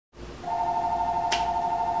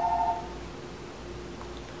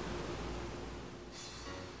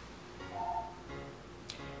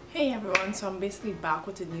Hey everyone, so I'm basically back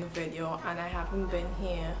with a new video and I haven't been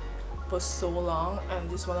here for so long and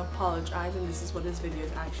just want to apologize, and this is what this video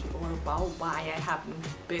is actually all about, why I haven't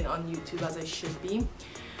been on YouTube as I should be.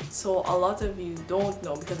 So a lot of you don't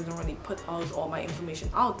know because I don't really put out all my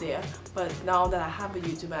information out there, but now that I have a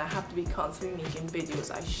YouTube and I have to be constantly making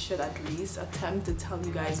videos, I should at least attempt to tell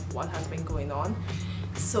you guys what has been going on.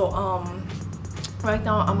 So right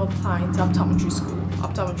now I'm applying to Optometry School.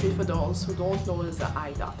 Optometry, for those who don't know, is an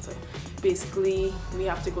eye doctor. Basically, we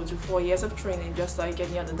have to go through 4 years of training just like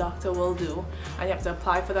any other doctor will do, and you have to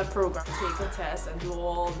apply for that program, take a test and do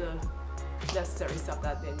all the necessary stuff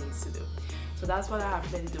that there needs to do. So that's what I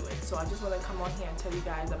have been doing. So I just want to come on here and tell you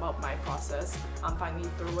guys about my process. I'm finally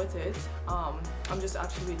through with it. I'm just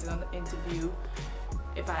actually waiting on the interview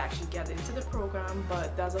if I actually get into the program,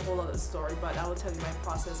 but that's a whole other story. But I will tell you my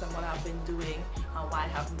process and what I've been doing and why I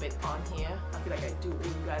haven't been on here. I feel like I do owe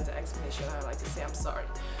you guys an explanation, and I'd like to say I'm sorry.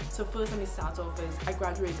 So first, let me start off is I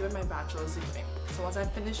graduated with my bachelor's degree. So once I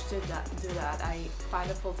finished do that, I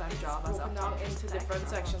find a full-time job as broken down into different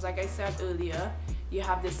sections. Like I said earlier, you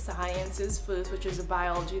have the sciences first, which is the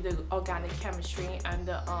biology, the organic chemistry, and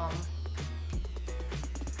the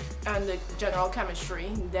general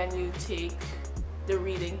chemistry. Then you take the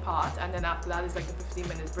reading part, and then after that is like a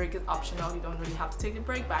 15-minute break. Is optional, you don't really have to take the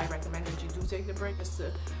break, but I recommend that you do take the break just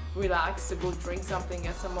to relax, to go drink something,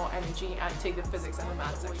 get some more energy, and take the physics and the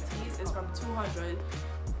math section. OATs is from 200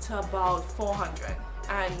 to about 400,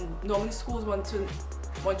 and normally schools want you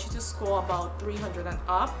to score about 300 and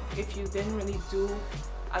up. If you didn't really do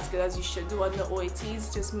as good as you should do on the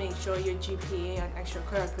OATs, just make sure your GPA and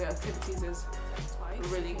extracurricular activities is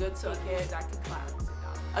really good, so that can balance it out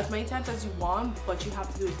as many times as you want, but you have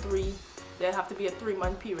to do it there have to be a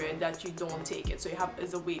 3-month period that you don't take it, so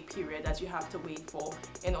is a wait period that you have to wait for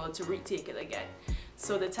in order to retake it again.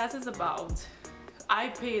 So the test is about, I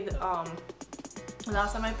paid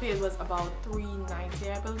last time I paid was about $390,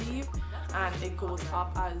 I believe, and it goes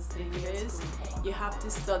up as the years. You have to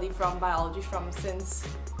study from biology since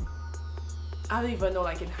I don't even know,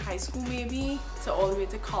 like in high school maybe, to all the way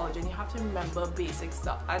to college, and you have to remember basic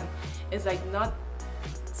stuff, and it's like not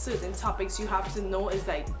certain topics you have to know, is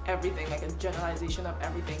like everything, like a generalization of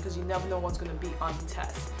everything, because you never know what's going to be on the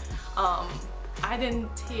test. I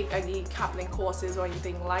didn't take any Kaplan courses or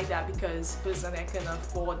anything like that because personally I couldn't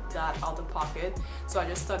afford that out of pocket, so I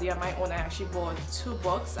just study on my own. I actually bought 2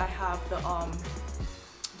 books. I have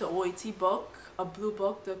the OAT book, a blue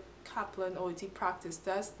book, the Kaplan OAT practice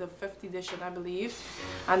test, the 5th edition I believe,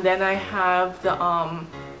 and then I have the I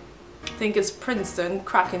think it's Princeton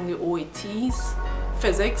cracking the OATs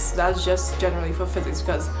physics. That's just generally for physics,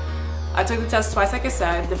 because I took the test twice. Like I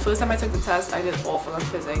said, the first time I took the test I did awful on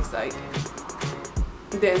physics. Like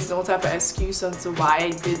there's no type of excuse as to why I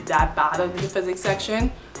did that bad on the physics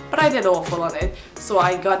section, but I did awful on it. So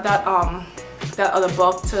I got that other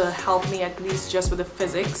book to help me at least just with the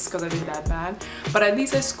physics, because I did that bad, but at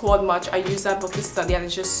least I scored much. I used that book to study, and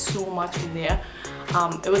it's just so much in there.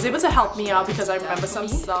 It was able to help me out because I remember some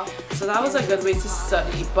stuff, so that was a good way to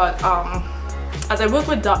study. But as I work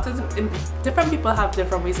with doctors, different people have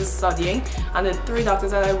different ways of studying, and the 3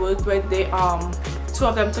 doctors that I worked with, they 2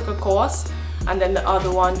 of them took a course, and then the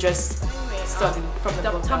other one just studied from the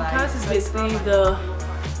book. OptomCAS is basically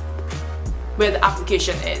where the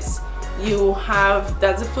application is.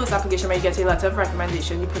 That's the first application where you get a letter of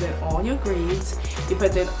recommendation. You put in all your grades, you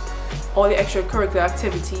put in all the extracurricular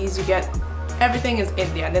activities, you get everything is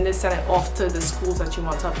in there, and then they send it off to the schools that you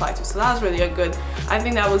want to apply to. So that was really I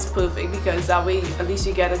think that was perfect, because that way at least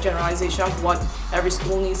you get a generalization of what every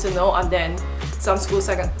school needs to know, and then some schools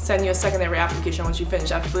send you a secondary application once you finish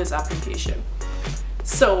that first application.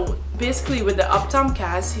 So basically with the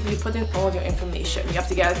OptomCAS, you put in all your information. You have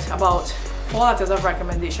to get about 4 letters of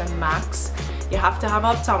recommendation max. You have to have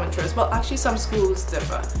an optometrist. Well, actually some schools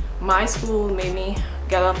differ. My school made me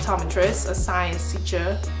get an optometrist, a science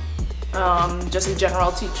teacher, just a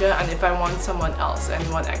general teacher, and if I want someone else,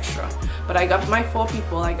 anyone extra. But I got my 4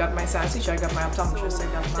 people. I got my science teacher, I got my optometrist, so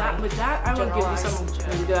I got my with that I will give you some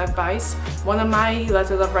really good advice. One of my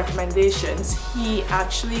letters of recommendations, he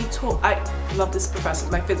actually I love this professor,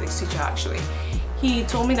 my physics teacher actually. He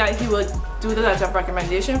told me that he would do the letter of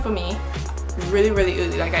recommendation for me really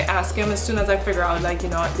early. Like I asked him as soon as I figure out, like, you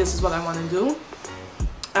know, this is what I want to do.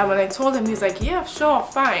 And when I told him, he's like, yeah, sure,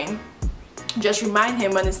 fine. Just remind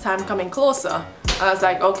him when it's time coming closer. And I was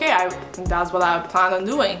like, okay, that's what I plan on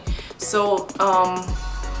doing. So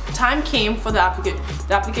time came for the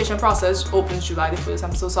application process. Opens July the 1st.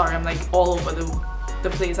 I'm so sorry, I'm like all over the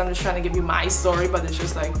place. I'm just trying to give you my story, but it's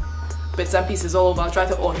just like bits and pieces all over. I'll try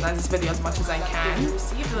to organize this video as much as I can.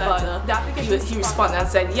 But he responded and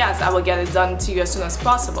said, yes, I will get it done to you as soon as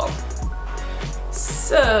possible.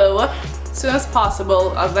 So, as soon as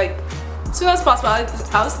possible, I was like, as soon as possible,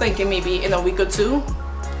 I was thinking maybe in a week or two.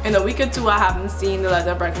 In a week or two, I haven't seen the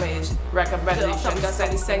letter of recommendation.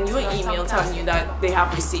 They send you an email telling you that they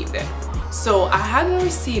have received it. So I hadn't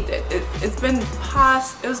received it. It's been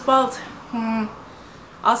past, it was about,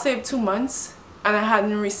 I'll say 2 months, and I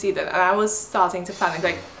hadn't received it. And I was starting to panic.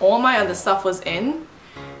 Like, all my other stuff was in,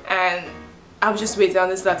 and I was just waiting on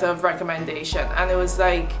this letter of recommendation. And it was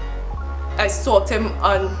like, I stalked him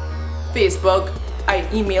on Facebook, I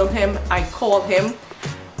emailed him, I called him,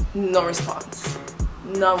 no response.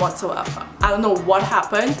 None whatsoever. I don't know what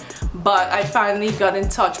happened, but I finally got in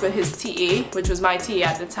touch with his TA, which was my TA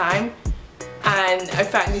at the time, and I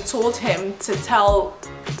finally told him to tell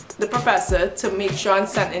the professor to make sure and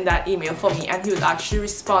send in that email for me, and he would actually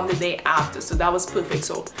respond the day after, so that was perfect.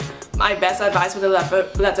 So my best advice with the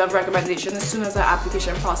letter of recommendation, as soon as the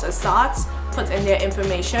application process starts, put in their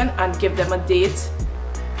information and give them a date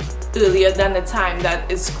earlier than the time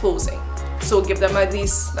that is closing. So give them at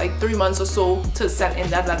least like 3 months or so to send in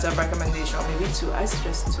that letter of recommendation, or maybe 2, I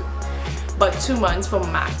suggest 2. But 2 months for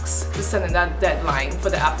max to send in that deadline for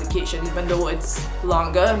the application. Even though it's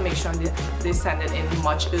longer, make sure they send it in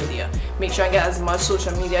much earlier. Make sure and get as much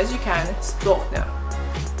social media as you can, stalk them.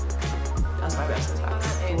 That's my best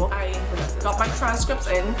advice. I got my transcripts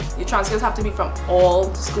in. Your transcripts have to be from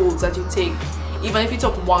all schools that you take. Even if you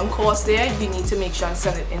took one course there, you need to make sure and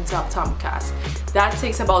send it into OptomCAS. That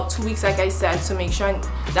takes about 2 weeks, like I said, so make sure, and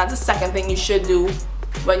that's the second thing you should do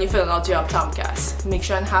when you fill out your OptomCAS. Make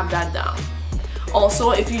sure and have that down. Also,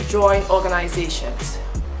 if you join organizations,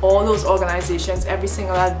 all those organizations, every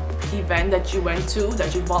single event that you went to,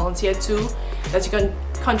 that you volunteered to, that you can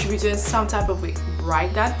contribute to in some type of way,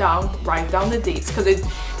 write that down, write down the dates, because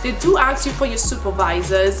they do ask you for your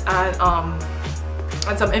supervisors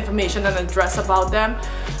and some information and address about them.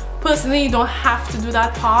 Personally, you don't have to do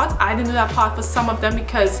that part. I didn't do that part for some of them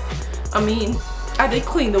because, I mean, I did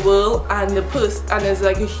Clean the World, and it's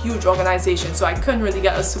like a huge organization, so I couldn't really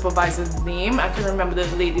get a supervisor's name. I couldn't remember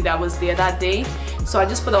the lady that was there that day, so I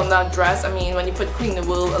just put on that address. I mean, when you put Clean the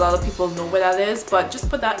World, a lot of people know where that is, but just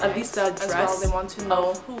put that, at least the address. As well, they want to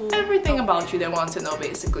know everything about you. They want to know,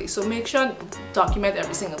 basically. So make sure document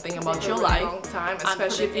every single thing about your life. Long time,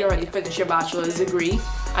 especially if you already finished your bachelor's degree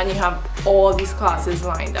and you have all these classes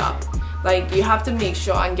lined up. Like, you have to make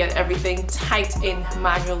sure and get everything typed in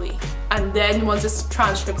manually. And then once this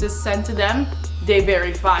transcript is sent to them, they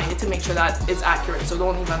verify it to make sure that it's accurate. So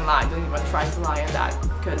don't even lie, don't even try to lie on that,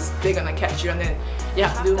 because they're gonna catch you, and then you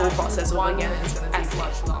have to do the whole process over again, and it's gonna take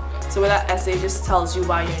much long. So with that essay, just tells you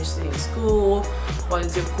why you're interested in school, what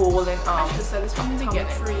is your goal, and I should have said this from the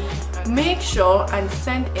beginning. Make sure and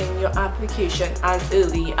send in your application as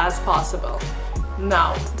early as possible.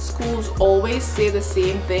 Now, schools always say the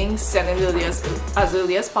same thing, send it as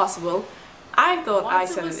early as possible. I thought I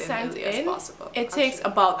sent it in early as possible. It takes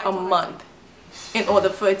about a month in order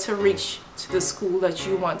for it to reach to the school that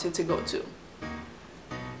you wanted to go to.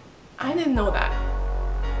 I didn't know that.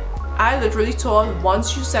 I literally thought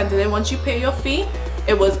once you sent it in, once you pay your fee,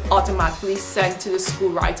 it was automatically sent to the school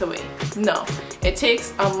right away. No, it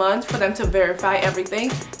takes a month for them to verify everything,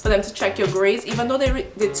 for them to check your grades. Even though they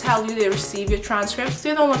tell you they receive your transcripts,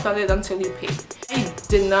 they don't look at it until you pay. I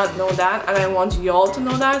did not know that, and I want y'all to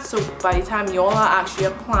know that, so by the time y'all are actually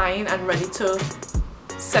applying and ready to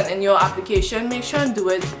send in your application, make sure and do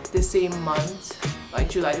it the same month, like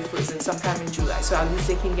July the 1st, and sometime in July, so at least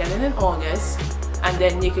they can get it in August, and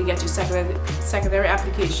then you can get your secondary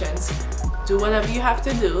applications. Do whatever you have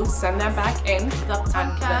to do, send that back in the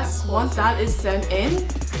OptomCAS. Once that is sent in,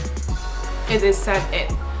 it is sent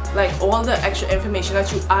in. Like, all the extra information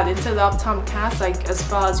that you added to the OptomCAS, like as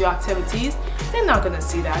far as your activities, they're not gonna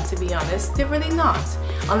see that, to be honest. They're really not,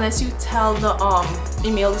 unless you tell the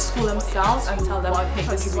email the school themselves and tell them, hey,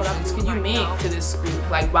 contributions could you make to this school?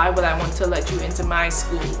 Like, why would I want to let you into my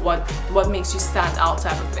school? What makes you stand out,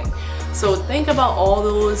 type of thing. So think about all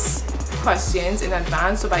those questions in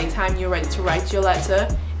advance, so by the time you're ready to write your letter,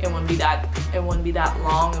 it won't be that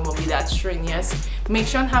long, it won't be that strenuous. Make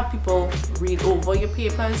sure and have people read over your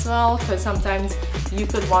paper as well, because sometimes you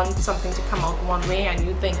could want something to come out one way, and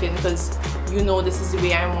you thinking, because you know this is the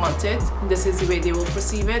way I want it, this is the way they will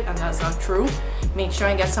perceive it, and that's not true. Make sure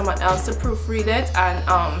and get someone else to proofread it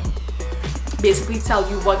and basically tell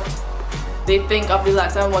you what they think of the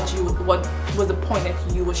letter and what was the point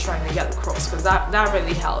that you was trying to get across, because that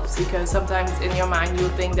really helps. Because sometimes in your mind you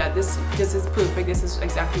think that this is perfect, this is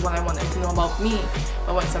exactly what I want them to know about me,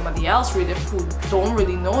 but when somebody else read it who don't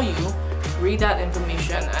really know you, read that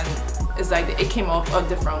information, and it's like it came off a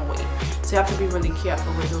different way. So you have to be really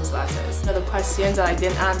careful with those letters. Now, the questions that I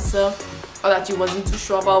didn't answer or that you wasn't too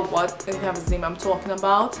sure about what in heaven's name I'm talking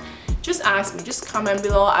about, just ask me, just comment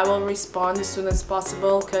below. I will respond as soon as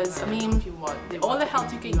possible, because I mean, if you want all the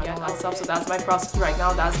help you can get and stuff. So that's my process right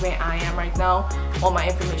now, that's where I am right now. All my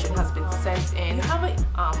information has been sent in. You have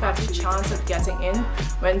a better chance of getting in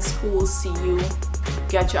when schools see you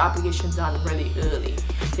get your application done really early.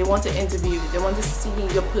 They want to interview you, they want to see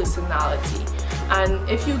your personality. And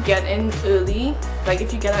if you get in early, like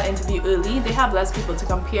if you get an interview early, they have less people to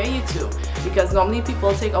compare you to, because normally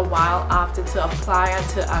people take a while after to apply and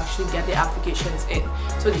to actually get their applications in.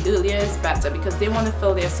 So the earlier is better, because they want to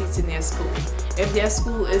fill their seats in their school. If their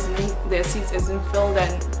seats isn't filled,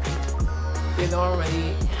 then they don't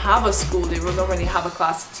really have a school, they don't really have a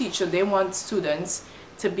class to teach. So they want students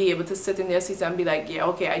to be able to sit in their seats and be like, yeah,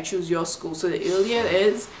 okay, I choose your school. So the earlier it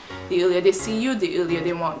is, the earlier they see you, the earlier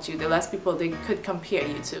they want you, the less people they could compare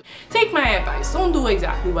you to. Take my advice. Don't do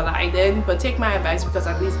exactly what I did, but take my advice, because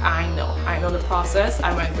at least I know the process.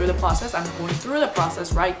 I went through the process. I'm going through the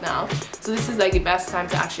process right now. So this is like the best time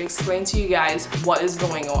to actually explain to you guys what is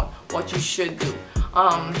going on, what you should do.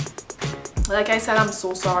 Like I said, I'm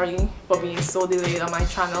so sorry for being so delayed on my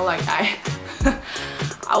channel. Like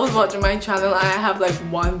I was watching my channel and I have like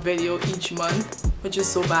one video each month, which is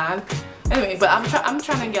so bad. Anyway, but I'm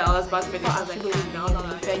trying to get all as much videos as I can now.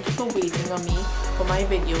 Thank you for waiting on me for my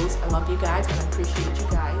videos. I love you guys and I appreciate you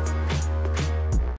guys.